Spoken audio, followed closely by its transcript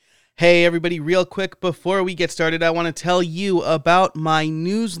Hey everybody, real quick before we get started, I want to tell you about my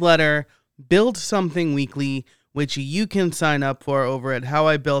newsletter, Build Something Weekly, which you can sign up for over at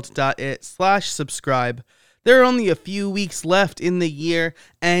howibuilt.it/subscribe. There are only a few weeks left in the year,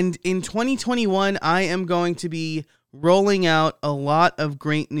 and in 2021, I am going to be rolling out a lot of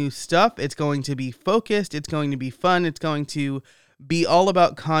great new stuff. It's going to be focused, it's going to be fun, it's going to be all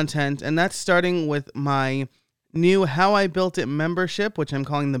about content, and that's starting with my new How I Built It membership, which I'm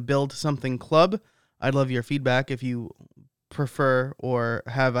calling the Build Something Club. I'd love your feedback if you prefer or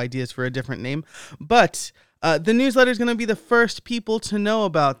have ideas for a different name. But the newsletter is going to be the first people to know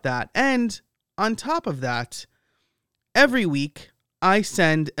about that. And on top of that, every week I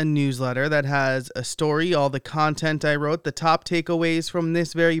send a newsletter that has a story, all the content I wrote, the top takeaways from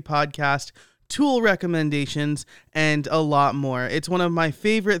this very podcast, tool recommendations, and a lot more. It's one of my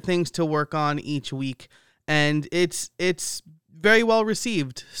favorite things to work on each week. And it's very well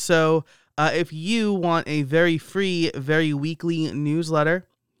received. So if you want a very free, very weekly newsletter,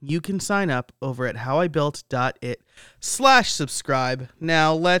 you can sign up over at howibuilt.it/subscribe.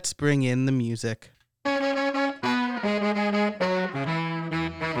 Now let's bring in the music.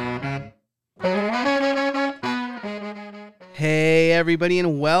 Hey everybody,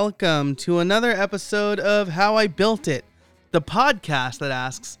 and welcome to another episode of How I Built It, the podcast that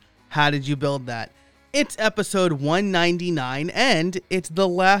asks, how did you build that? It's episode 199, and it's the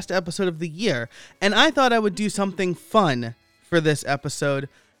last episode of the year, and I thought I would do something fun for this episode.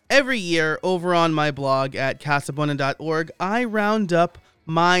 Every year, over on my blog at casabona.org, I round up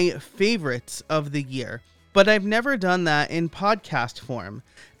my favorites of the year, but I've never done that in podcast form.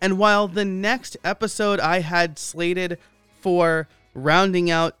 And while the next episode I had slated for rounding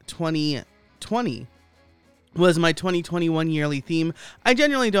out 2020 was my 2021 yearly theme, I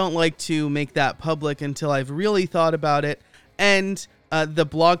generally don't like to make that public until I've really thought about it, and the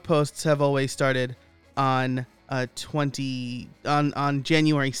blog posts have always started on January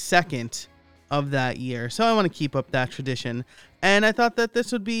 2nd of that year, so I want to keep up that tradition, and I thought that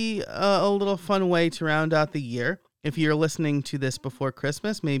this would be a little fun way to round out the year. If you're listening to this before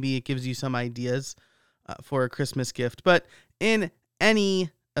Christmas, maybe it gives you some ideas for a Christmas gift, but in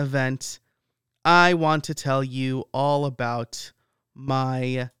any event, I want to tell you all about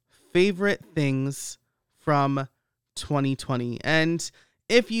my favorite things from 2020. And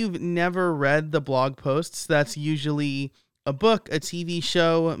if you've never read the blog posts, that's usually a book, a TV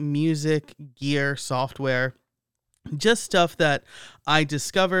show, music, gear, software, just stuff that I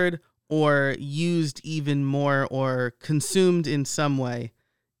discovered or used even more or consumed in some way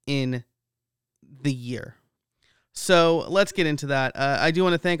in the year. So let's get into that. I do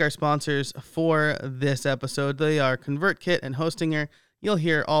want to thank our sponsors for this episode. They are ConvertKit and Hostinger. You'll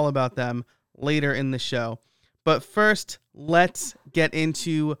hear all about them later in the show. But first, let's get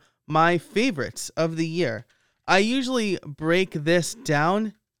into my favorites of the year. I usually break this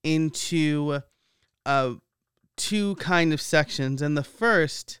down into two kind of sections, and the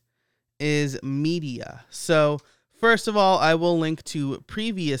first is media. So first of all, I will link to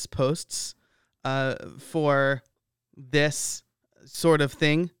previous posts for this sort of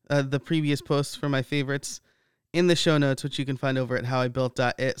thing, the previous posts for my favorites in the show notes, which you can find over at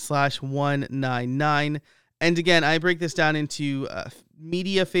howibuilt.it/199. And again, I break this down into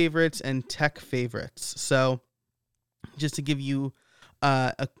media favorites and tech favorites. So just to give you,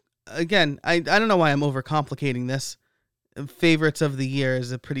 again, I don't know why I'm overcomplicating this. Favorites of the year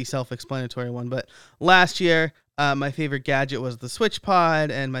is a pretty self-explanatory one, but last year, my favorite gadget was the SwitchPod,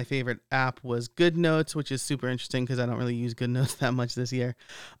 and my favorite app was GoodNotes, which is super interesting because I don't really use GoodNotes that much this year,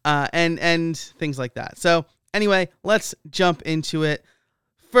 and things like that. So anyway, let's jump into it.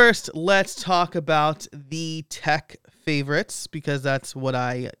 First, let's talk about the tech favorites, because that's what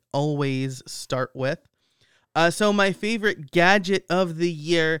I always start with. So my favorite gadget of the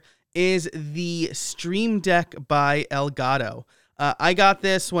year is the Stream Deck by Elgato. I got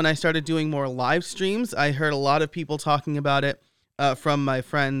this when I started doing more live streams. I heard a lot of people talking about it, from my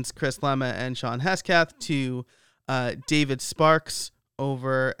friends Chris Lemma and Sean Hesketh to David Sparks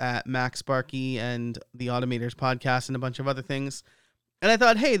over at Max Sparky and the Automators podcast and a bunch of other things. And I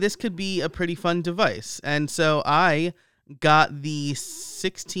thought, hey, this could be a pretty fun device. And so I got the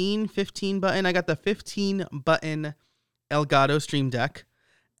 15 button. I got the 15 button Elgato Stream Deck.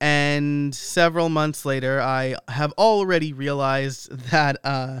 And several months later, I have already realized that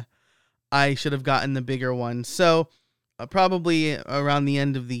I should have gotten the bigger one. So probably around the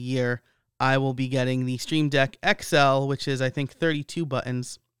end of the year, I will be getting the Stream Deck XL, which is, I think, 32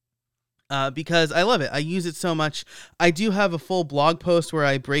 buttons, because I love it. I use it so much. I do have a full blog post where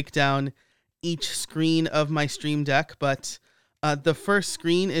I break down each screen of my Stream Deck, but The first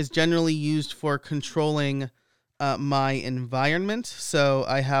screen is generally used for controlling my environment. So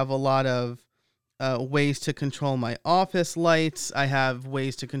I have a lot of ways to control my office lights. I have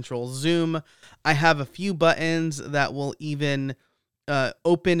ways to control Zoom. I have a few buttons that will even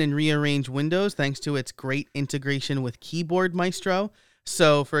open and rearrange windows thanks to its great integration with Keyboard Maestro.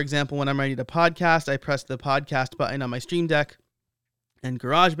 So, for example, when I'm ready to podcast, I press the podcast button on my Stream Deck, and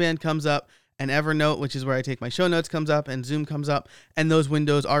GarageBand comes up, and Evernote, which is where I take my show notes, comes up, and Zoom comes up, and those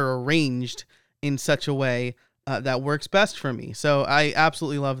windows are arranged in such a way that works best for me. So I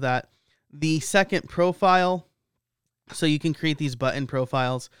absolutely love that. The second profile, so you can create these button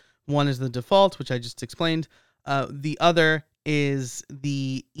profiles. One is the default, which I just explained. The other is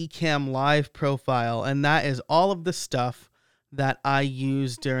the Ecamm Live profile, and that is all of the stuff that I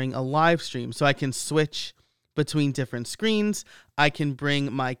use during a live stream. So I can switch between different screens. I can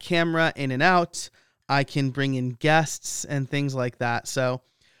bring my camera in and out. I can bring in guests and things like that. So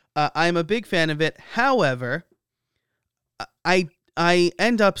I'm a big fan of it. However, I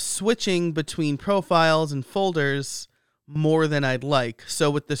end up switching between profiles and folders more than I'd like. So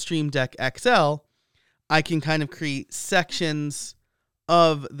with the Stream Deck XL, I can kind of create sections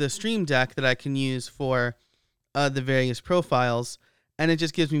of the Stream Deck that I can use for the various profiles, and it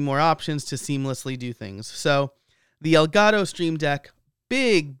just gives me more options to seamlessly do things. So the Elgato Stream Deck,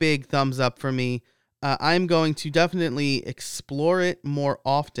 big thumbs up for me. I'm going to definitely explore it more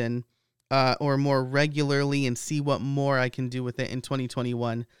often or more regularly and see what more I can do with it in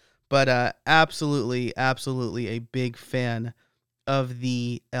 2021. But absolutely a big fan of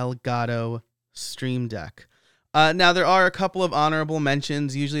the Elgato Stream Deck. Now, there are a couple of honorable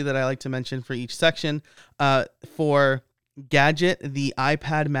mentions, usually that I like to mention for each section. For Gadget, the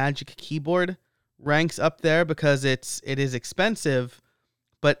iPad Magic Keyboard ranks up there because it is expensive,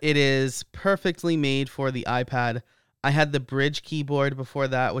 but it is perfectly made for the iPad. I had the Bridge keyboard before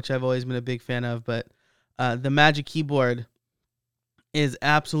that, which I've always been a big fan of, but the Magic Keyboard is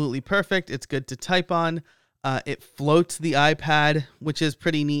absolutely perfect. It's good to type on. It floats the iPad, which is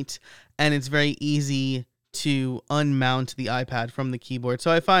pretty neat, and it's very easy to unmount the iPad from the keyboard. So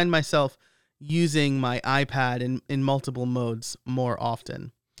I find myself using my iPad in multiple modes more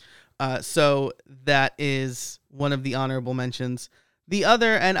often. So that is one of the honorable mentions. The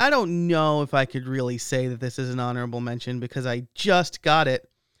other, and I don't know if I could really say that this is an honorable mention because I just got it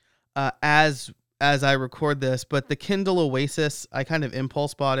as I record this, but the Kindle Oasis, I kind of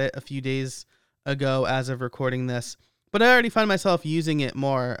impulse bought it a few days ago as of recording this, but I already find myself using it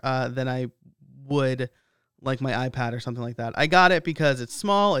more than I would like my iPad or something like that. I got it because it's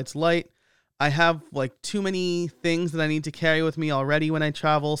small, it's light. I have like too many things that I need to carry with me already when I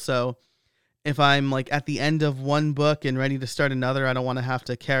travel. So if I'm like at the end of one book and ready to start another, I don't want to have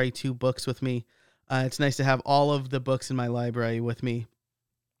to carry two books with me. It's nice to have all of the books in my library with me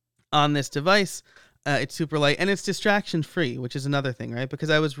on this device. It's super light and it's distraction free, which is another thing, right? Because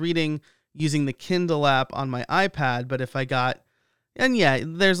I was reading using the Kindle app on my iPad, but if I got, and yeah,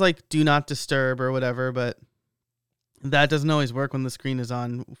 there's like do not disturb or whatever, but that doesn't always work when the screen is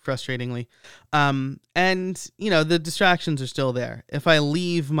on, frustratingly. And, you know, the distractions are still there. If I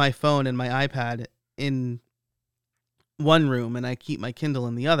leave my phone and my iPad in one room and I keep my Kindle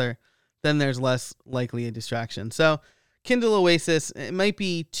in the other, then there's less likely a distraction. So Kindle Oasis, it might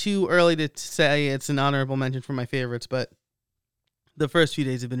be too early to say it's an honorable mention for my favorites, but the first few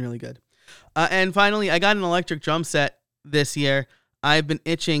days have been really good. And finally, I got an electric drum set this year. I've been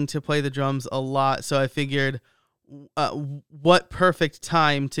itching to play the drums a lot, so I figured what perfect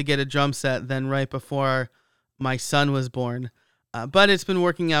time to get a drum set than right before my son was born. But it's been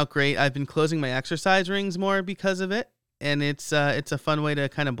working out great. I've been closing my exercise rings more because of it, and it's a fun way to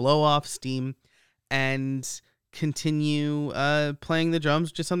kind of blow off steam and continue playing the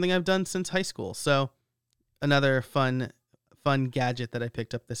drums, which is something I've done since high school. So another fun gadget that I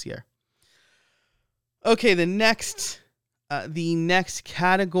picked up this year. Okay, the next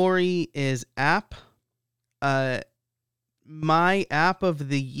category is app. My app of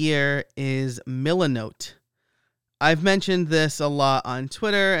the year is Milanote. I've mentioned this a lot on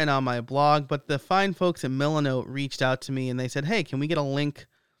Twitter and on my blog, but the fine folks at Milanote reached out to me and they said, hey, can we get a link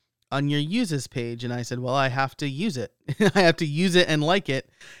on your uses page? And I said, well, I have to use it. I have to use it and like it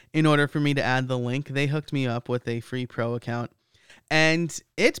in order for me to add the link. They hooked me up with a free pro account. And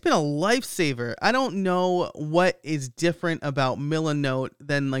it's been a lifesaver. I don't know what is different about Milanote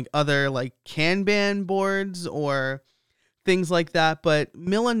than like other like Kanban boards or things like that, but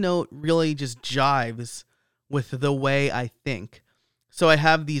Milanote really just jives with the way I think. So I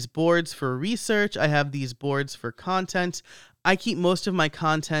have these boards for research. I have these boards for content. I keep most of my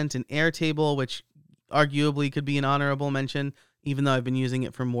content in Airtable, which arguably could be an honorable mention. even though I've been using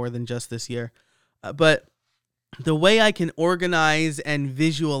it for more than just this year. But the way I can organize and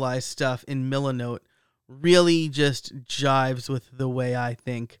visualize stuff in Milanote really just jives with the way I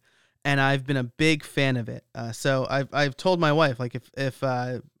think, and I've been a big fan of it. So I've told my wife, like, if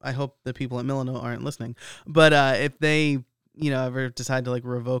I hope the people at Milanote aren't listening, but if they ever decide to like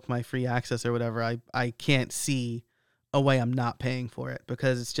revoke my free access or whatever, I can't see a way I'm not paying for it,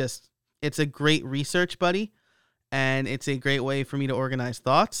 because it's a great research buddy, and it's a great way for me to organize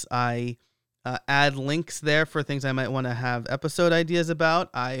thoughts. I add links there for things I might want to have episode ideas about.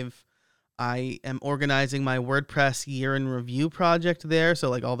 I am organizing my WordPress year in review project there, so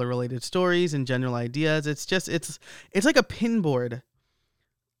like all the related stories and general ideas. It's like a pin board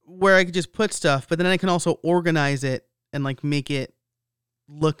where I could just put stuff, but then I can also organize it and like make it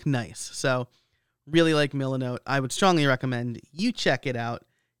look nice. So really like Milanote. I would strongly recommend you check it out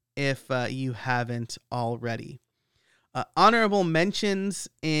if you haven't already. Honorable mentions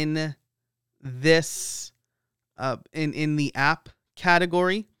in this in the app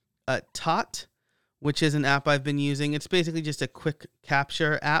category. Tot, which is an app I've been using. It's basically just a quick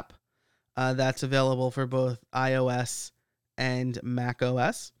capture app that's available for both iOS and Mac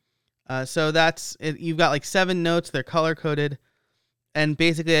OS. So that's it. You've got like 7 notes. They're color coded. And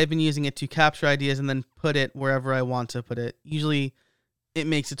basically I've been using it to capture ideas and then put it wherever I want to put it. Usually it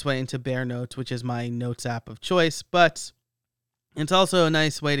makes its way into Bear Notes, which is my notes app of choice, but it's also a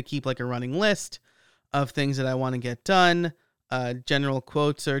nice way to keep like a running list of things that I want to get done, general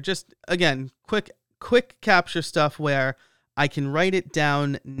quotes, or just, again, quick capture stuff where I can write it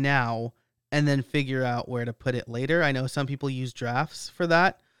down now and then figure out where to put it later. I know some people use Drafts for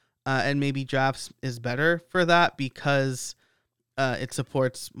that, and maybe Drafts is better for that because it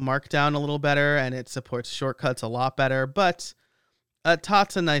supports Markdown a little better and it supports shortcuts a lot better. But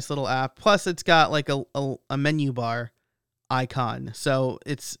Tot's a nice little app. Plus, it's got like a menu bar icon, so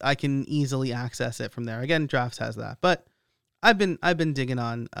I can easily access it from there. Again, Drafts has that, but I've been digging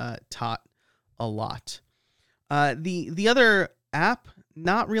on Tot a lot. The other app,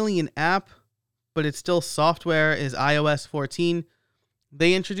 not really an app, but it's still software, is iOS 14.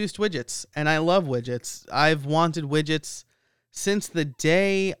 They introduced widgets, and I love widgets. I've wanted widgets since the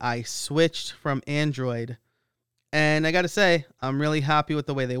day I switched from Android. And I got to say, I'm really happy with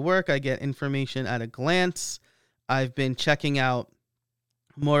the way they work. I get information at a glance. I've been checking out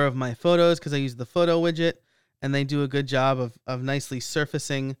more of my photos because I use the photo widget, and they do a good job of nicely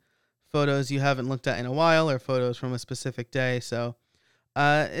surfacing photos you haven't looked at in a while or photos from a specific day. So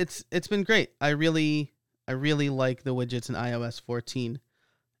it's been great. I really like the widgets in iOS 14.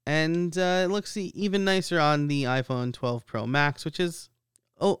 And it looks even nicer on the iPhone 12 Pro Max, which is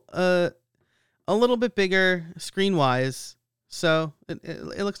a little bit bigger screen-wise. So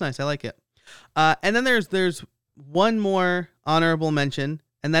it looks nice. I like it. And then there's one more honorable mention,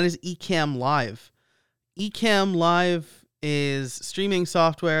 and that is Ecamm Live. Ecamm Live is streaming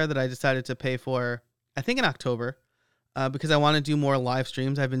software that I decided to pay for, I think in October, because I want to do more live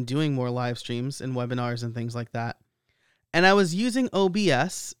streams. I've been doing more live streams and webinars and things like that. And I was using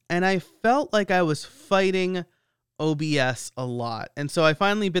OBS, and I felt like I was fighting OBS a lot. And so I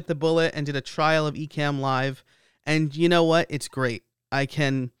finally bit the bullet and did a trial of Ecamm Live. And you know what? It's great. I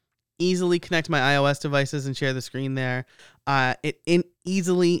can easily connect my iOS devices and share the screen there. It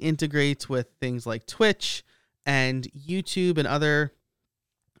easily integrates with things like Twitch and YouTube and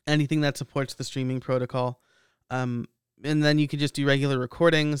anything that supports the streaming protocol. And then you could just do regular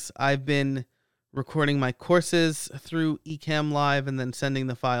recordings. I've been recording my courses through Ecamm Live and then sending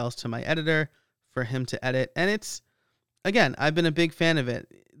the files to my editor for him to edit. And I've been a big fan of it.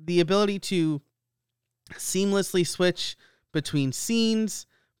 The ability to seamlessly switch between scenes,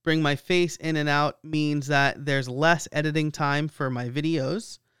 bring my face in and out, means that there's less editing time for my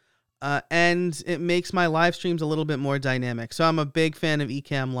videos. And it makes my live streams a little bit more dynamic. So I'm a big fan of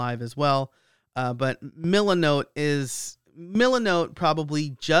Ecamm Live as well. But Milanote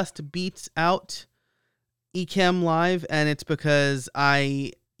probably just beats out Ecamm Live, and it's because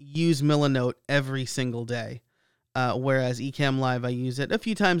I use Milanote every single day, whereas Ecamm Live I use it a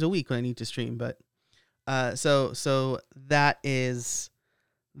few times a week when I need to stream. But so that is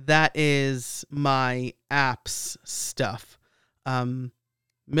my apps stuff.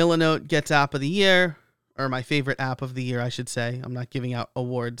 Milanote gets app of the year, or my favorite app of the year, I should say. I'm not giving out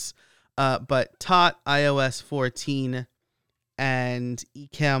awards. But Tot, iOS 14, and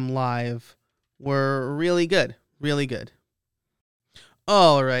Ecamm Live were really good. Really good.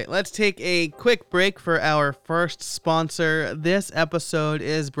 All right, let's take a quick break for our first sponsor. This episode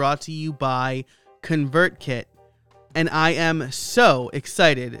is brought to you by ConvertKit, and I am so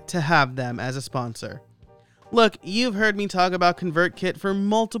excited to have them as a sponsor. Look, you've heard me talk about ConvertKit for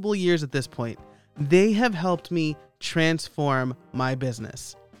multiple years at this point. They have helped me transform my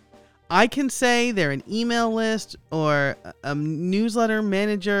business. I can say they're an email list or a newsletter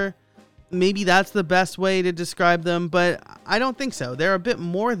manager. Maybe that's the best way to describe them, but I don't think so. They're a bit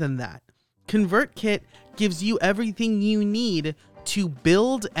more than that. ConvertKit gives you everything you need to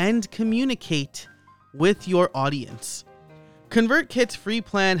build and communicate with your audience. ConvertKit's free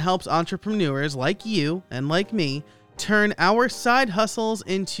plan helps entrepreneurs like you and like me turn our side hustles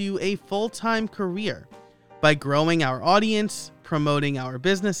into a full-time career by growing our audience, promoting our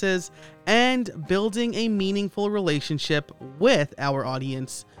businesses, and building a meaningful relationship with our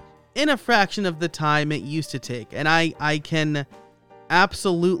audience in a fraction of the time it used to take. And I can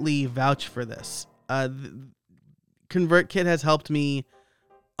absolutely vouch for this. ConvertKit has helped me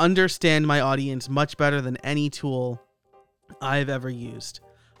understand my audience much better than any tool I've ever used.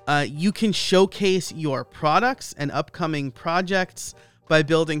 You can showcase your products and upcoming projects by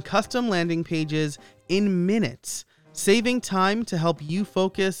building custom landing pages in minutes, saving time to help you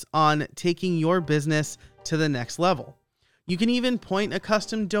focus on taking your business to the next level. You can even point a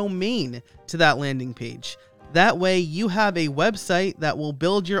custom domain to that landing page. That way you have a website that will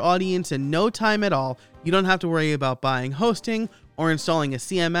build your audience in no time at all. You don't have to worry about buying hosting or installing a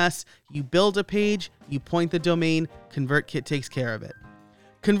CMS. You build a page, you point the domain, ConvertKit takes care of it.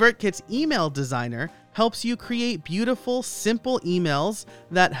 ConvertKit's email designer helps you create beautiful, simple emails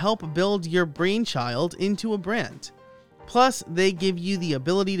that help build your brainchild into a brand. Plus, they give you the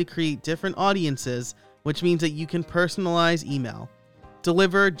ability to create different audiences, which means that you can personalize email.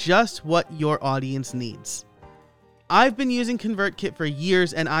 Deliver just what your audience needs. I've been using ConvertKit for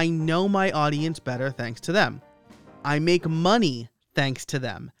years and I know my audience better thanks to them. I make money thanks to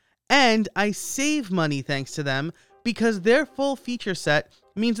them. And I save money thanks to them because their full feature set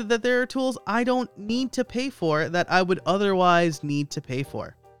means that there are tools I don't need to pay for that I would otherwise need to pay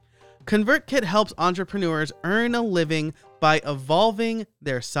for. ConvertKit helps entrepreneurs earn a living by evolving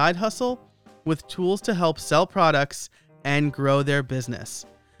their side hustle with tools to help sell products and grow their business.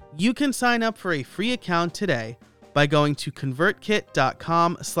 You can sign up for a free account today by going to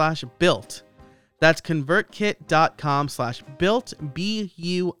convertkit.com/built. That's convertkit.com/built,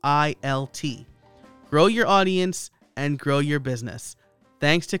 BUILT. Grow your audience and grow your business.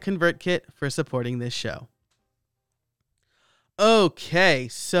 Thanks to ConvertKit for supporting this show. Okay,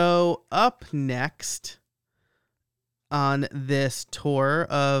 so up next on this tour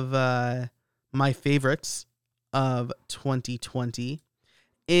of my favorites of 2020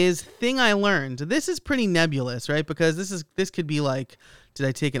 is Thing I Learned. This is pretty nebulous, right? Because this could be like, did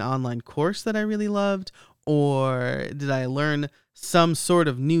I take an online course that I really loved? Or did I learn some sort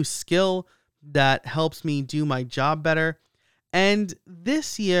of new skill that helps me do my job better? And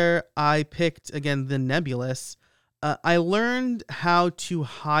this year I picked, again, the nebulous. I learned how to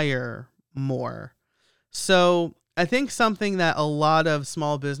hire more. So I think something that a lot of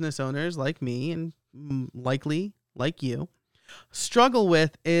small business owners like me and likely like you struggle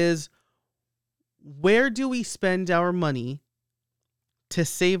with is, where do we spend our money to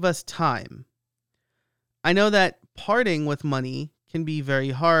save us time? I know that parting with money can be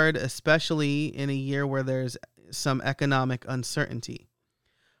very hard, especially in a year where there's some economic uncertainty.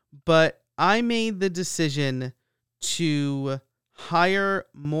 But I made the decision to hire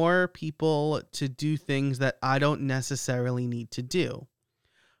more people to do things that I don't necessarily need to do.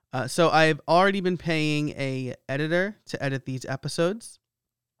 So I've already been paying a editor to edit these episodes,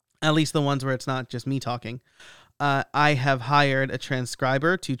 at least the ones where it's not just me talking. I have hired a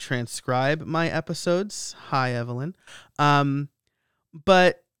transcriber to transcribe my episodes. Hi, Evelyn.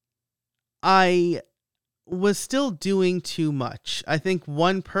 But I was still doing too much. I think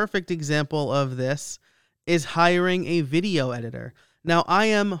one perfect example of this is hiring a video editor. Now, I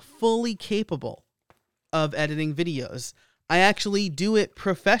am fully capable of editing videos. I actually do it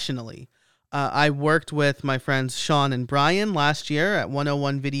professionally. I worked with my friends Sean and Brian last year at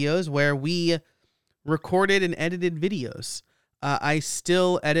 101 Videos, where we recorded and edited videos. I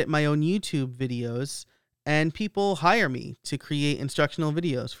still edit my own YouTube videos, and people hire me to create instructional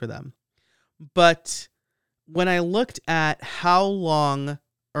videos for them. But when I looked at how long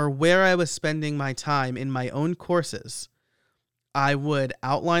or where I was spending my time in my own courses, I would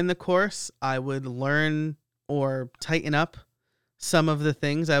outline the course, I would learn or tighten up some of the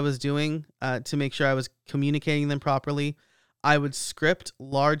things I was doing to make sure I was communicating them properly. I would script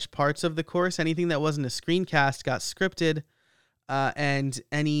large parts of the course. Anything that wasn't a screencast got scripted, and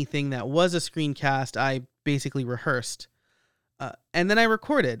anything that was a screencast, I basically rehearsed. And then I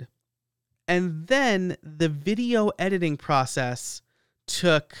recorded. And then the video editing process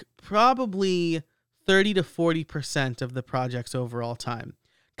took probably 30 to 40% of the project's overall time.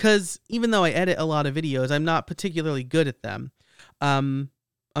 Because even though I edit a lot of videos, I'm not particularly good at them. I'm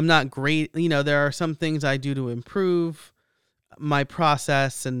not great. There are some things I do to improve my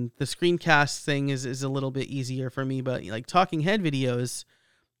process, and the screencast thing is a little bit easier for me. But like talking head videos,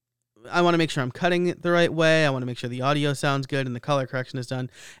 I want to make sure I'm cutting it the right way. I want to make sure the audio sounds good and the color correction is done.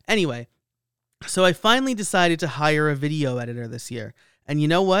 Anyway, so I finally decided to hire a video editor this year. And you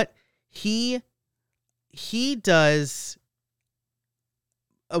know what? He does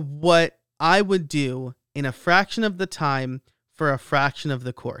what I would do in a fraction of the time for a fraction of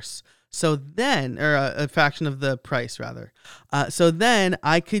the course. So then, or a fraction of the price rather. So then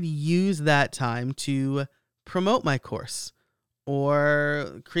I could use that time to promote my course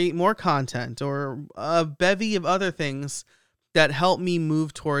or create more content or a bevy of other things that help me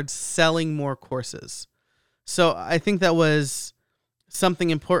move towards selling more courses. So I think that was something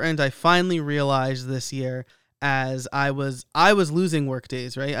important I finally realized this year as I was losing work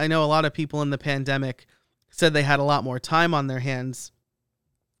days, right? I know a lot of people in the pandemic said they had a lot more time on their hands.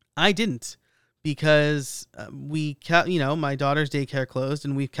 I didn't, because we kept, my daughter's daycare closed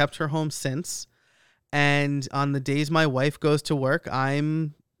and we've kept her home since. And on the days my wife goes to work,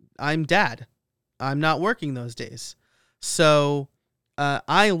 I'm dad. I'm not working those days. So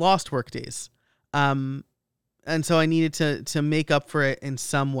I lost work days. And so I needed to make up for it in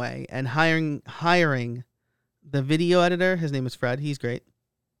some way. And hiring the video editor, his name is Fred, he's great,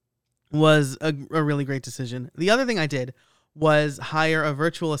 was a really great decision. The other thing I did was hire a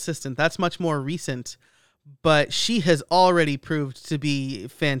virtual assistant. That's much more recent, but she has already proved to be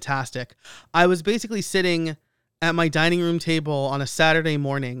fantastic. I was basically sitting at my dining room table on a Saturday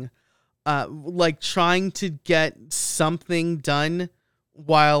morning, trying to get something done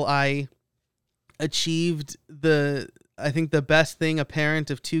while I achieved I think the best thing a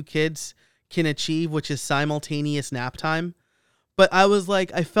parent of 2 kids can achieve, which is simultaneous nap time. But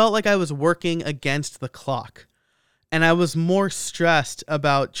I felt like I was working against the clock. And I was more stressed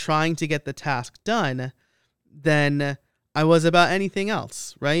about trying to get the task done than I was about anything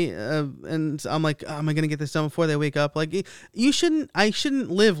else, right? And I'm like, oh, am I going to get this done before they wake up? Like, I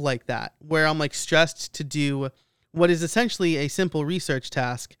shouldn't live like that, where I'm like stressed to do what is essentially a simple research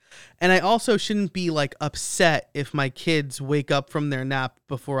task. And I also shouldn't be like upset if my kids wake up from their nap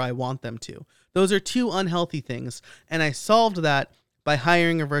before I want them to. Those are 2 unhealthy things. And I solved that by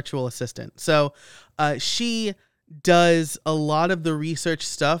hiring a virtual assistant. So she does a lot of the research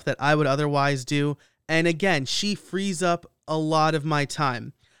stuff that I would otherwise do. And again, she frees up a lot of my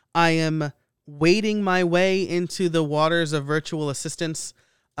time. I am wading my way into the waters of virtual assistants.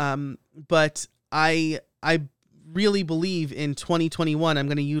 But I really believe in 2021, I'm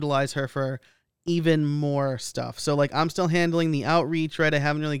going to utilize her for even more stuff. So like I'm still handling the outreach, right? I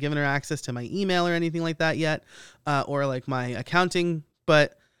haven't really given her access to my email or anything like that yet, or like my accounting,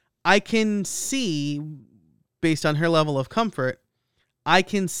 but I can see, based on her level of comfort, I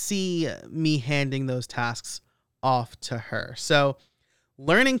can see me handing those tasks off to her. So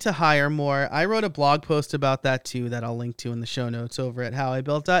learning to hire more. I wrote a blog post about that too that I'll link to in the show notes over at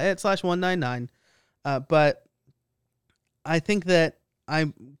howibuilt.it/199. But I think that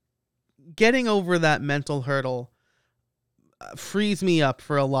I'm getting over that mental hurdle frees me up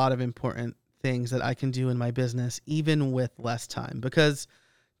for a lot of important things that I can do in my business, even with less time. Because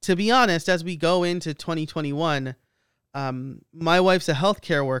to be honest, as we go into 2021, my wife's a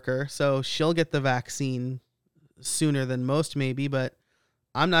healthcare worker, so she'll get the vaccine sooner than most maybe, but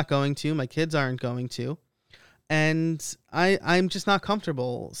I'm not going to. My kids aren't going to. And I'm just not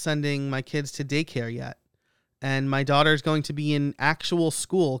comfortable sending my kids to daycare yet. And my daughter's going to be in actual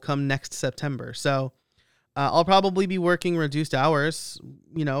school come next September. So I'll probably be working reduced hours,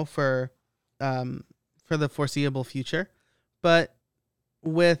 for the foreseeable future. But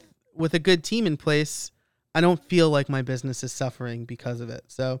with a good team in place, I don't feel like my business is suffering because of it.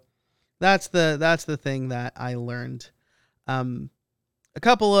 So that's the thing that I learned. A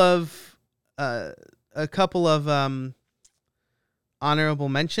couple of honorable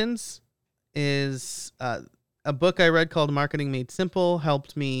mentions is a book I read called Marketing Made Simple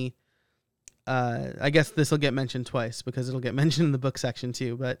helped me. I guess this will get mentioned twice because it'll get mentioned in the book section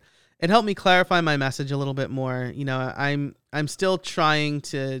too, but it helped me clarify my message a little bit more. I'm still trying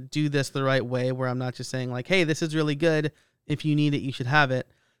to do this the right way, where I'm not just saying like, hey, this is really good. If you need it, you should have it.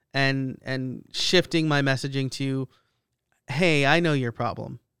 And shifting my messaging to, hey, I know your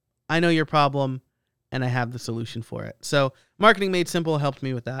problem. And I have the solution for it. So Marketing Made Simple helped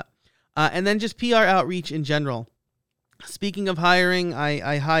me with that. And then just PR outreach in general. Speaking of hiring,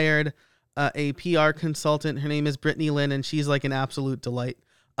 I hired a PR consultant. Her name is Brittany Lynn, and she's like an absolute delight.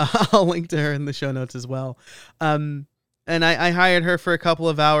 I'll link to her in the show notes as well. And I hired her for a couple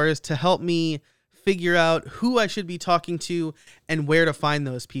of hours to help me figure out who I should be talking to and where to find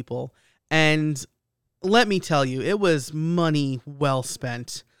those people. And let me tell you, it was money well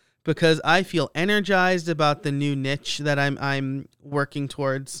spent, because I feel energized about the new niche that I'm working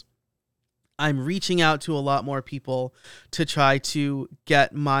towards. I'm reaching out to a lot more people to try to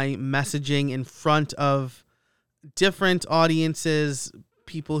get my messaging in front of different audiences,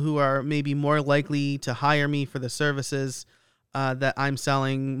 people who are maybe more likely to hire me for the services that I'm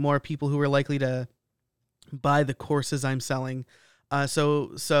selling, more people who are likely to buy the courses I'm selling.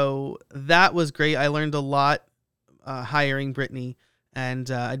 So that was great. I learned a lot hiring Brittany, and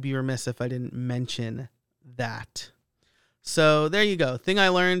I'd be remiss if I didn't mention that. So there you go. Thing I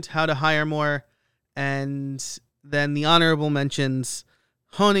learned, how to hire more, and then the honorable mentions,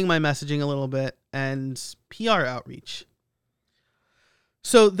 honing my messaging a little bit, and PR outreach.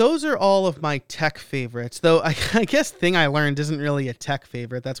 So those are all of my tech favorites, though I guess thing I learned isn't really a tech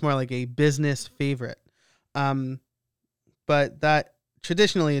favorite. That's more like a business favorite. But that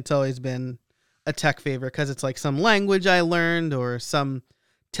traditionally it's always been a tech favorite because it's like some language I learned or some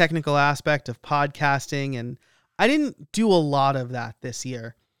technical aspect of podcasting, and I didn't do a lot of that this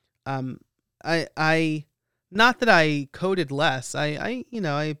year. I not that I coded less. I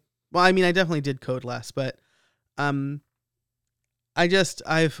definitely did code less, but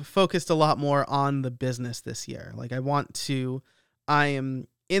I've focused a lot more on the business this year. Like I am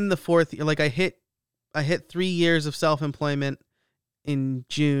in the fourth year. Like I hit 3 years of self-employment in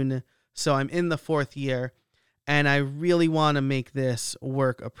June, so I'm in the fourth year, and I really want to make this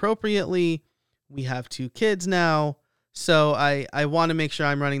work appropriately. We have 2 kids now, so I want to make sure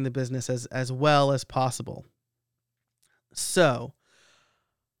I'm running the business as well as possible. So,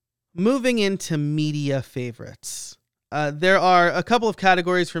 moving into media favorites. There are a couple of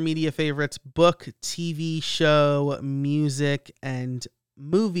categories for media favorites: book, TV show, music, and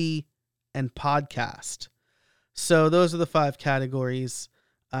movie, and podcast. So those are the 5 categories.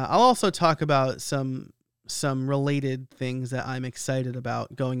 I'll also talk about some related things that I'm excited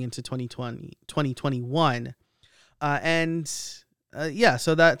about going into 2021.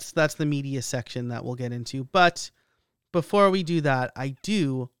 So that's the media section that we'll get into. But before we do that, I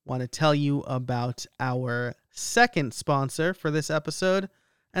do want to tell you about our second sponsor for this episode,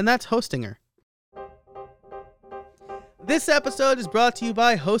 and that's Hostinger. This episode is brought to you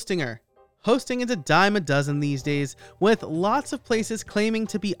by Hostinger. Hosting is a dime a dozen these days, with lots of places claiming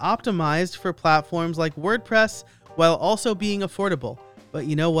to be optimized for platforms like WordPress while also being affordable. But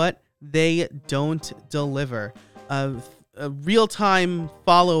you know what? They don't deliver. A real-time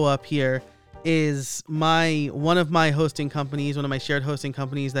follow-up here is one of my hosting companies, one of my shared hosting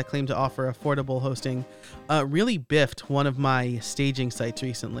companies that claim to offer affordable hosting, really biffed one of my staging sites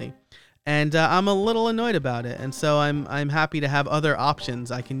recently. And I'm a little annoyed about it. And so I'm happy to have other options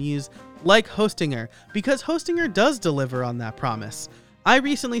I can use, like Hostinger, because Hostinger does deliver on that promise. I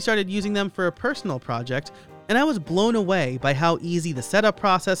recently started using them for a personal project, and I was blown away by how easy the setup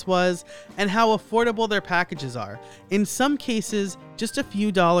process was and how affordable their packages are. In some cases, just a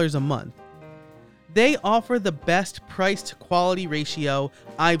few dollars a month. They offer the best price to quality ratio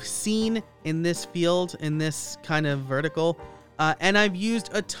I've seen in this field, in this kind of vertical. And I've used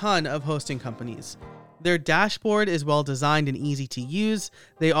a ton of hosting companies. Their dashboard is well designed and easy to use.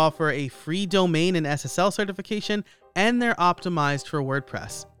 They offer a free domain and SSL certification, and they're optimized for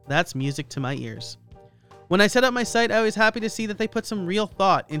WordPress. That's music to my ears. When I set up my site, I was happy to see that they put some real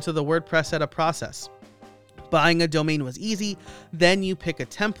thought into the WordPress setup process. Buying a domain was easy. Then you pick a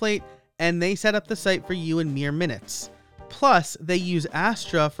template, and they set up the site for you in mere minutes. Plus, they use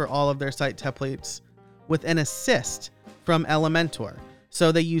Astra for all of their site templates with an assist from Elementor.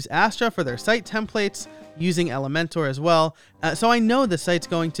 So they use Astra for their site templates, using Elementor as well. So I know the site's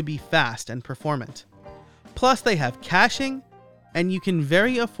going to be fast and performant. Plus they have caching, and you can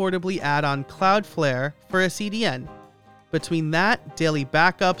very affordably add on Cloudflare for a CDN. Between that, daily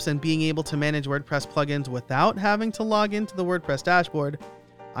backups, and being able to manage WordPress plugins without having to log into the WordPress dashboard,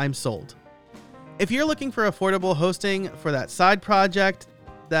 I'm sold. If you're looking for affordable hosting for that side project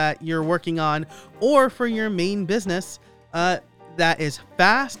that you're working on, or for your main business, that is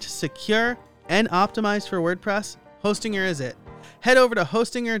fast, secure, and optimized for WordPress, Hostinger is it. Head over to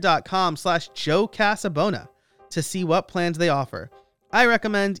hostinger.com/Joe Casabona to see what plans they offer. I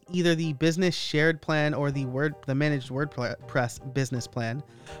recommend either the business shared plan or the managed WordPress business plan,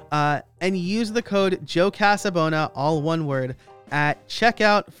 and use the code Joe Casabona, all one word, at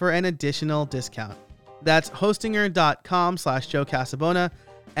checkout for an additional discount. That's hostinger.com/Joe Casabona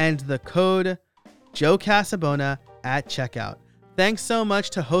and the code Joe Casabona at checkout. Thanks so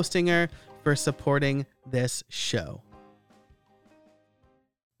much to Hostinger for supporting this show.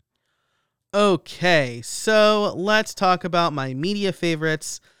 Okay, so let's talk about my media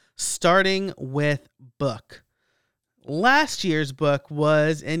favorites, starting with book. Last year's book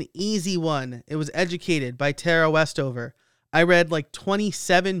was an easy one. It was Educated by Tara Westover. I read like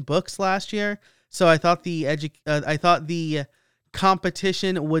 27 books last year, so I thought the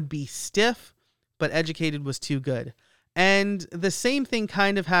competition would be stiff, but Educated was too good. And the same thing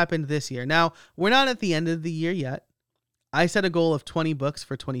kind of happened this year. Now, we're not at the end of the year yet. I set a goal of 20 books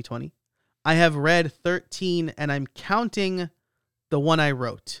for 2020. I have read 13, and I'm counting the one I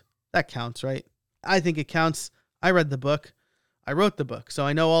wrote. That counts, right? I think it counts. I read the book. I wrote the book, so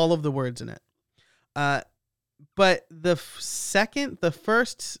I know all of the words in it. But the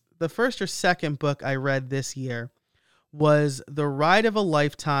first or second book I read this year was The Ride of a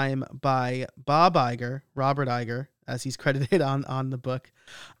Lifetime by Robert Iger, as he's credited on the book.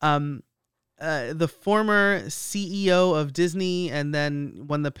 The former CEO of Disney, and then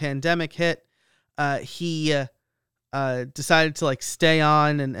when the pandemic hit, he decided to like stay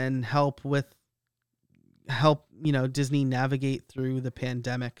on and help Disney navigate through the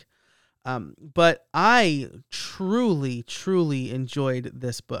pandemic. But I truly enjoyed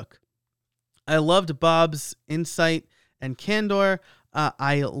this book. I loved Bob's insight and candor.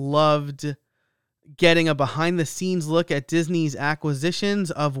 I loved getting a behind-the-scenes look at Disney's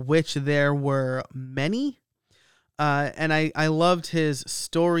acquisitions, of which there were many. And I loved his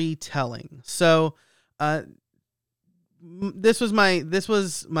storytelling. So this was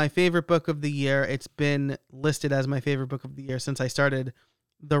my favorite book of the year. It's been listed as my favorite book of the year since I started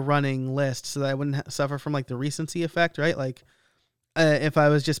the running list, so that I wouldn't suffer from like the recency effect, right? Like if I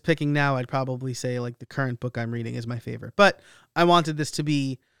was just picking now, I'd probably say like the current book I'm reading is my favorite. But I wanted this to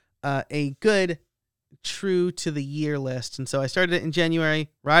be a good, true to the year list, and so I started it in January.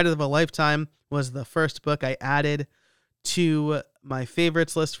 Ride of a Lifetime was the first book I added to my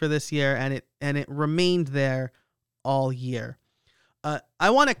favorites list for this year, and it remained there all year. I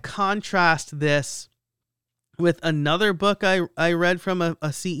want to contrast this with another book I read from a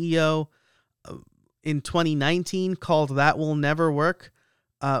CEO in 2019 called That Will Never Work,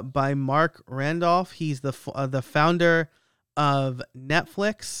 by Mark Randolph. He's the founder of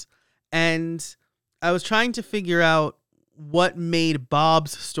Netflix, and I was trying to figure out what made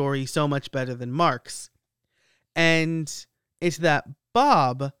Bob's story so much better than Mark's. And it's that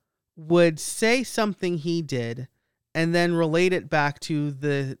Bob would say something he did and then relate it back to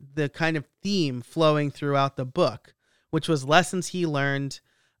the kind of theme flowing throughout the book, which was lessons he learned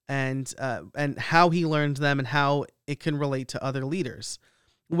and how he learned them and how it can relate to other leaders.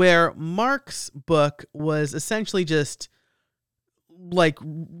 Where Mark's book was essentially just like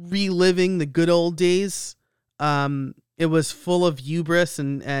reliving the good old days. It was full of hubris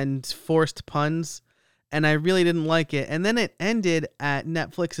and forced puns, and I really didn't like it. And then it ended at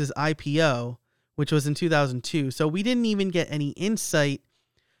Netflix's IPO, which was in 2002. So we didn't even get any insight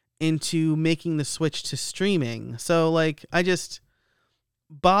into making the switch to streaming. So like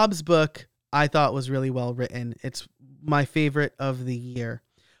Bob's book I thought was really well written. It's my favorite of the year.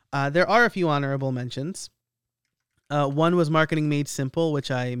 There are a few honorable mentions. One was Marketing Made Simple, which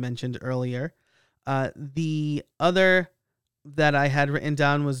I mentioned earlier. The other that I had written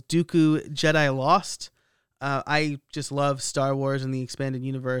down was Dooku Jedi Lost. I just love Star Wars and the expanded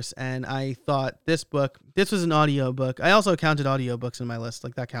universe, and I thought this was an audiobook. I also counted audiobooks in my list,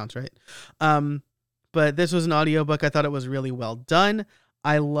 like that counts, right? But this was an audiobook. I thought it was really well done.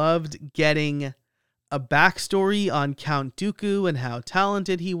 I loved getting a backstory on Count Dooku and how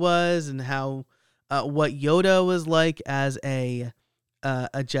talented he was, and how what Yoda was like as a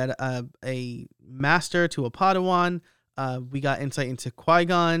Jedi, a master to a Padawan. We got insight into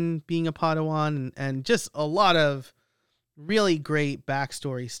Qui-Gon being a Padawan, and just a lot of really great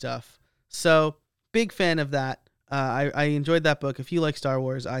backstory stuff. So big fan of that. I enjoyed that book. If you like Star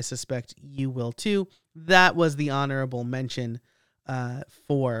Wars, I suspect you will too. That was the honorable mention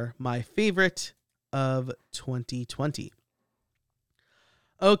for my favorite of 2020.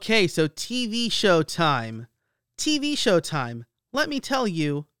 Okay, so TV show time. Let me tell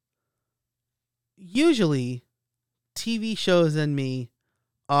you, usually TV shows and me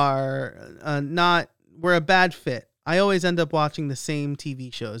are we're a bad fit. I always end up watching the same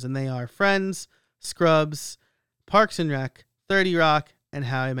TV shows, and they are Friends, Scrubs, Parks and Rec, 30 Rock, and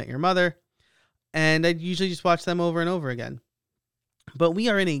How I Met Your Mother. And I usually just watch them over and over again. But we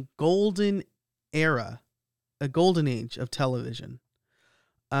are in a golden era, a golden age of television.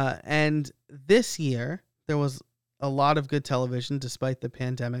 And this year, there was a lot of good television, despite the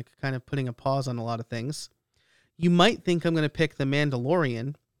pandemic kind of putting a pause on a lot of things. You might think I'm going to pick The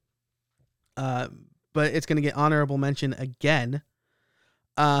Mandalorian, but it's going to get honorable mention again.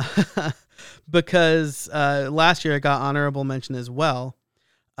 Uh, because last year it got honorable mention as well.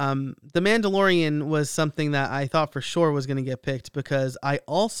 The Mandalorian was something that I thought for sure was going to get picked because I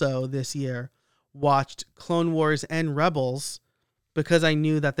also this year watched Clone Wars and Rebels because I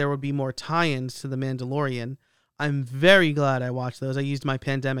knew that there would be more tie-ins to The Mandalorian. I'm very glad I watched those. I used my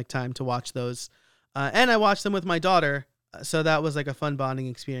pandemic time to watch those. And I watched them with my daughter, so that was like a fun bonding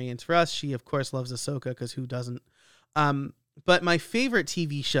experience for us. She, of course, loves Ahsoka because who doesn't? But my favorite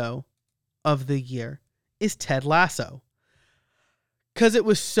TV show of the year is Ted Lasso. Because it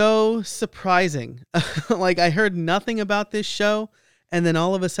was so surprising. Like, I heard nothing about this show, and then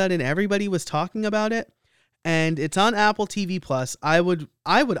all of a sudden everybody was talking about it. And it's on Apple TV Plus. I would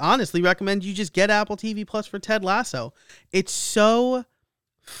honestly recommend you just get Apple TV Plus for Ted Lasso. It's so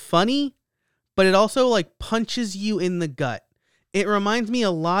funny, but it also like punches you in the gut. It reminds me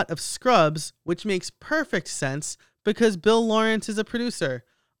a lot of Scrubs, which makes perfect sense because Bill Lawrence is a producer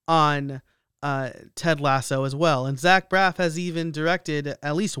on Ted Lasso as well. And Zach Braff has even directed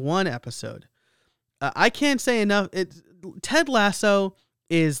at least one episode. I can't say enough. Ted Lasso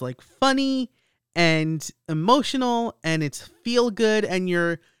is like funny and emotional, and it's feel good, and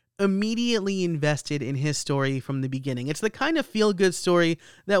you're immediately invested in his story from the beginning. It's the kind of feel good story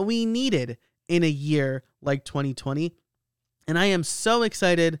that we needed in a year like 2020. And I am so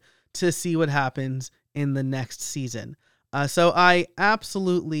excited to see what happens in the next season. So I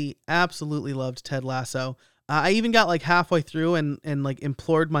absolutely loved Ted Lasso. I even got like halfway through and like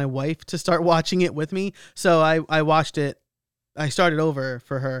implored my wife to start watching it with me. So I watched it. I started over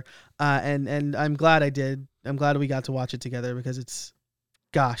for her. And I'm glad I did. I'm glad we got to watch it together because it's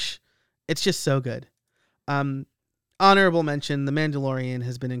just so good. Honorable mention, The Mandalorian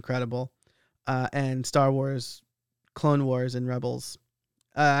has been incredible. And Star Wars, Clone Wars, and Rebels.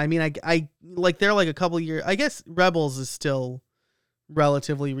 I mean, I like they're like a couple years. I guess Rebels is still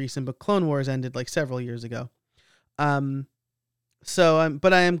relatively recent, but Clone Wars ended like several years ago. But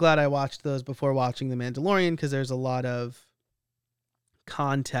I am glad I watched those before watching The Mandalorian because there's a lot of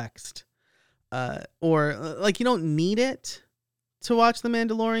context, or like you don't need it to watch The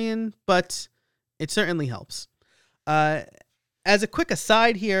Mandalorian, but it certainly helps. As a quick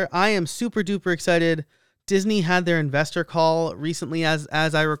aside here, I am super duper excited. Disney had their investor call recently as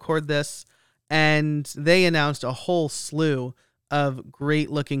I record this, and they announced a whole slew of great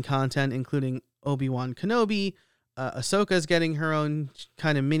looking content, including Obi-Wan Kenobi. Ahsoka's getting her own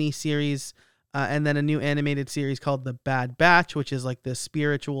kind of mini series, and then a new animated series called The Bad Batch, which is like the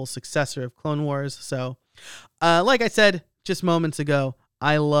spiritual successor of Clone Wars. So, like I said just moments ago,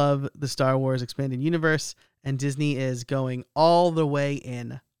 I love the Star Wars expanded universe, and Disney is going all the way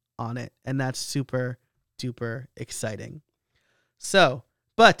in on it, and that's super duper exciting. So,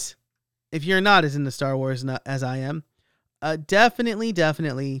 but if you're not as into Star Wars as I am,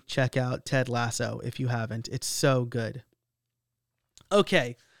 definitely check out Ted Lasso if you haven't. It's so good.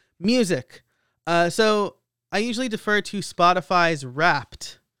 Okay, music. So I usually defer to Spotify's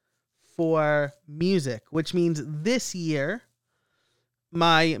Wrapped for music, which means this year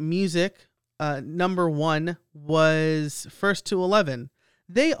my music number one was First to 11.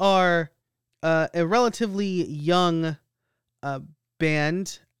 They are a relatively young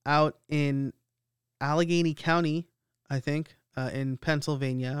band out in Allegheny County, I think, in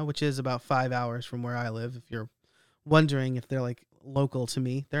Pennsylvania, which is about 5 hours from where I live. If you're wondering if they're like local to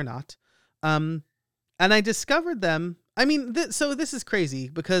me, they're not. And I discovered them. I mean, so this is crazy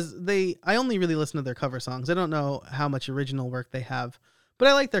because I only really listen to their cover songs. I don't know how much original work they have, but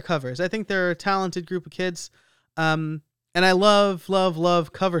I like their covers. I think they're a talented group of kids. And I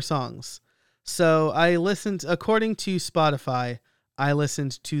love cover songs. So I listened, according to Spotify, I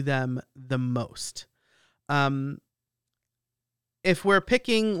listened to them the most. If we're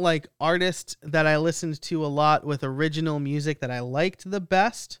picking like artists that I listened to a lot with original music that I liked the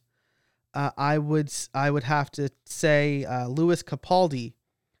best, I would have to say Lewis Capaldi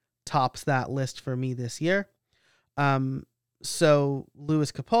tops that list for me this year. So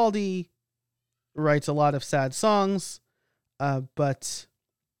Lewis Capaldi writes a lot of sad songs, but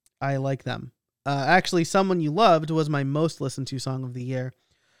I like them. Actually, Someone You Loved was my most listened to song of the year.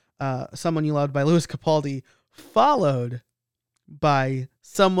 Someone You Loved by Lewis Capaldi, followed by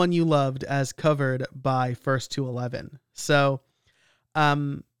Someone You Loved as covered by First to 11. So,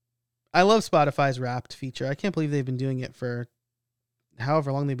 I love Spotify's Wrapped feature. I can't believe they've been doing it for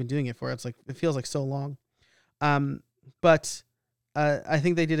however long they've been doing it for. It feels like so long. But I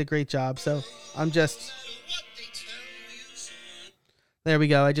think they did a great job. So there we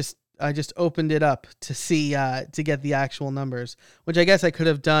go. just opened it up to see to get the actual numbers, which I guess I could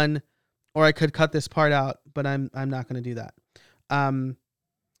have done, or I could cut this part out, but I'm not going to do that.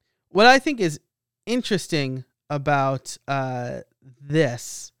 What I think is interesting about the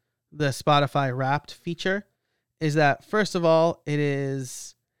Spotify Wrapped feature, is that first of all, it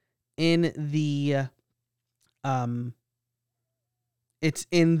is in the it's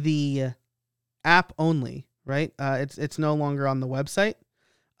in the app only, right? It's no longer on the website,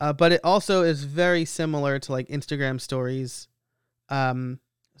 but it also is very similar to like Instagram stories. So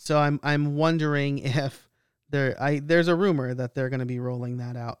I'm wondering if there's a rumor that they're going to be rolling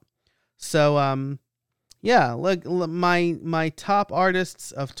that out. So yeah, look, my top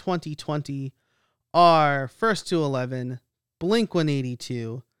artists of 2020 are First to 11,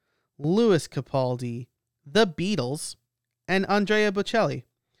 Blink-182, Lewis Capaldi, The Beatles, and Andrea Bocelli.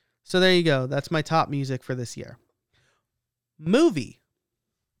 So there you go. That's my top music for this year. Movie.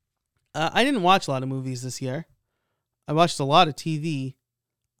 I didn't watch a lot of movies this year. I watched a lot of TV.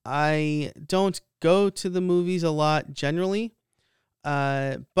 I don't go to the movies a lot generally.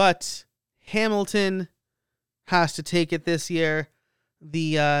 But Hamilton has to take it this year.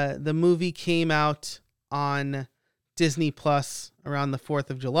 The movie came out on Disney Plus around the 4th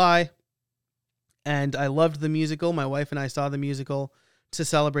of July. And I loved the musical. My wife and I saw the musical to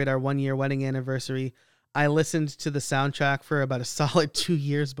celebrate our 1-year wedding anniversary. I listened to the soundtrack for about a solid 2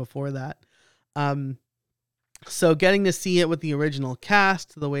 years before that. So getting to see it with the original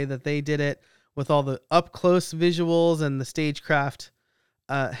cast, the way that they did it, with all the up-close visuals and the stagecraft,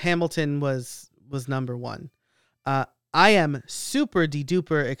 Hamilton was number one. I am super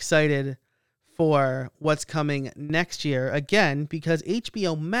de-duper excited for what's coming next year, again, because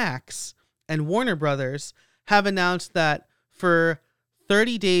HBO Max and Warner Brothers have announced that for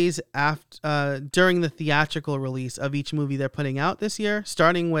 30 days after, during the theatrical release of each movie they're putting out this year,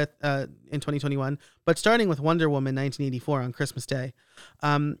 starting with in 2021, but starting with Wonder Woman 1984 on Christmas Day,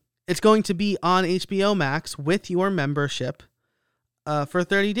 it's going to be on HBO Max with your membership for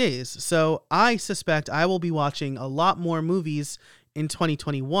 30 days. So I suspect I will be watching a lot more movies in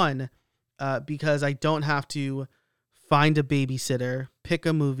 2021 because I don't have to find a babysitter, pick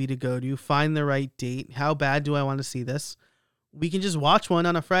a movie to go to, find the right date. How bad do I want to see this? We can just watch one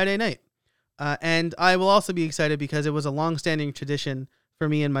on a Friday night. And I will also be excited because it was a long-standing tradition for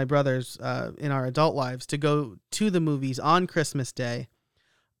me and my brothers in our adult lives to go to the movies on Christmas Day.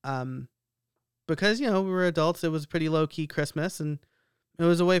 Because, we were adults, it was a pretty low-key Christmas, and it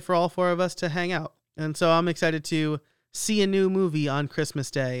was a way for all four of us to hang out. And so I'm excited to see a new movie on Christmas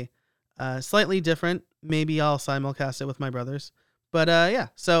Day. Slightly different. Maybe I'll simulcast it with my brothers. But yeah,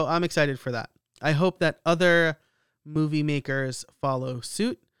 so I'm excited for that. I hope that other movie makers follow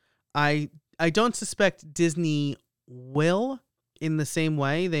suit. I don't suspect Disney will in the same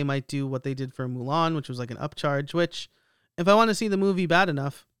way. They might do what they did for Mulan, which was like an upcharge, which if I want to see the movie bad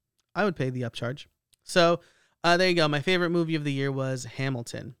enough, I would pay the upcharge. So there you go. My favorite movie of the year was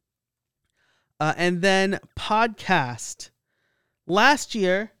Hamilton. And then podcast. Last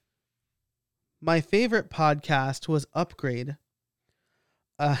year, my favorite podcast was Upgrade.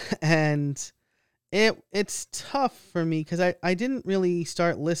 And it's tough for me because I didn't really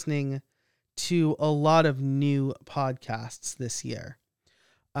start listening to a lot of new podcasts this year.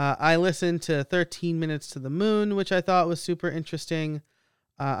 I listened to 13 Minutes to the Moon, which I thought was super interesting.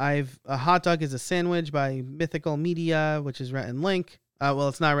 A Hot Dog is a Sandwich by Mythical Media, which is Rhett and Link. Well,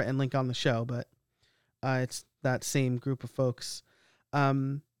 it's not Rhett and Link on the show, but it's that same group of folks.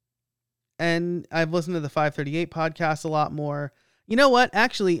 And I've listened to the 538 podcast a lot more. You know what?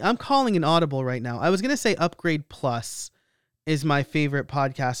 Actually, I'm calling an audible right now. I was going to say Upgrade Plus is my favorite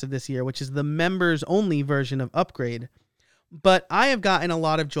podcast of this year, which is the members-only version of Upgrade. But I have gotten a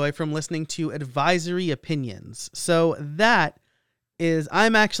lot of joy from listening to Advisory Opinions. So that is,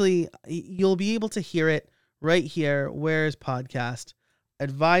 you'll be able to hear it right here. Where's podcast?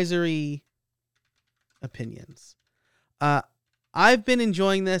 Advisory Opinions. I've been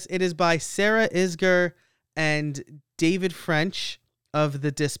enjoying this. It is by Sarah Isgur and David French of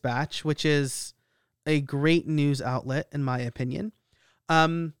The Dispatch, which is a great news outlet, in my opinion.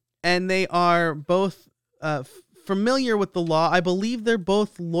 And they are both familiar with the law. I believe they're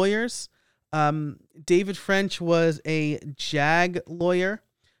both lawyers. David French was a JAG lawyer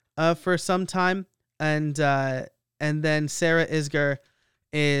for some time. And then Sarah Isgur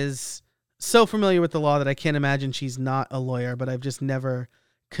is so familiar with the law that I can't imagine she's not a lawyer, but I've just never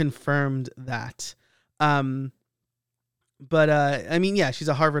confirmed that. But I mean, yeah, she's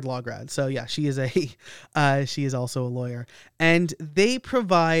a Harvard law grad. So yeah, she is also a lawyer, and they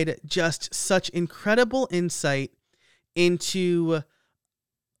provide just such incredible insight into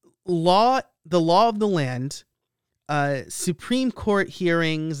the law of the land, Supreme Court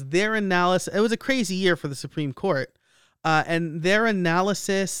hearings, their analysis. It was a crazy year for the Supreme Court. And their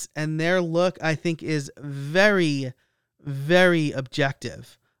analysis and their look, I think, is very, very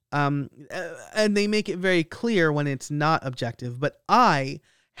objective. And they make it very clear when it's not objective. But I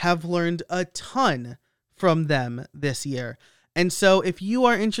have learned a ton from them this year. And so if you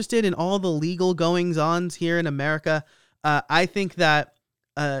are interested in all the legal goings-ons here in America, I think that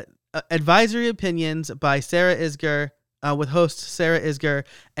Advisory Opinions by Sarah Isgur, with host Sarah Isgur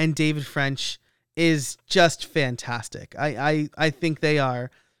and David French, is just fantastic. I think they are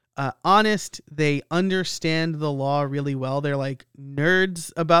honest. They understand the law really well. They're like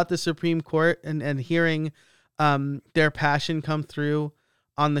nerds about the Supreme Court, and hearing their passion come through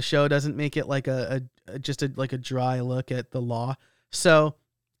on the show doesn't make it like a dry look at the law. So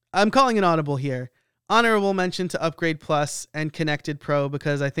I'm calling an audible here. Honorable mention to Upgrade Plus and Connected Pro,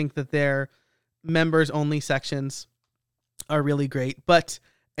 because I think that their members only sections are really great. But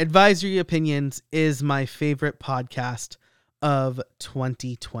Advisory Opinions is my favorite podcast of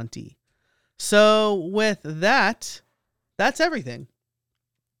 2020. So with that, that's everything.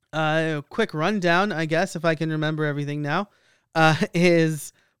 Quick rundown, I guess, if I can remember everything now,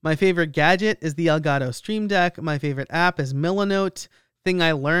 is my favorite gadget is the Elgato Stream Deck. My favorite app is Milanote. Thing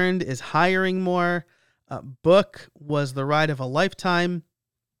I learned is hiring more. Book was The Ride of a Lifetime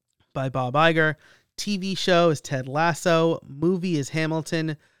by Bob Iger. TV show is Ted Lasso. Movie is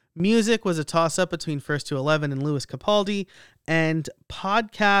Hamilton. Music was a toss-up between First to 11 and Louis Capaldi. And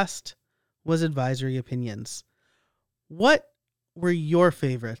podcast was Advisory Opinions. What were your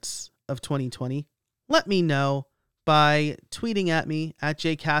favorites of 2020? Let me know by tweeting at me at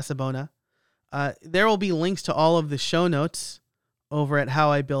jcasabona. There will be links to all of the show notes over at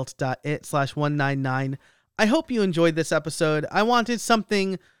howibuilt.it/199. I hope you enjoyed this episode. I wanted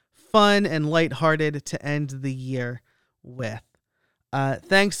something fun and lighthearted to end the year with.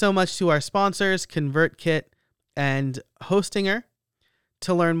 Thanks so much to our sponsors, ConvertKit and Hostinger.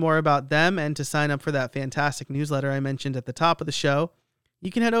 To learn more about them and to sign up for that fantastic newsletter I mentioned at the top of the show,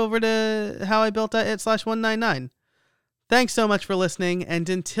 you can head over to howibuilt.it/199. Thanks so much for listening, and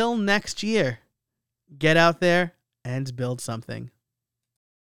until next year, get out there and build something.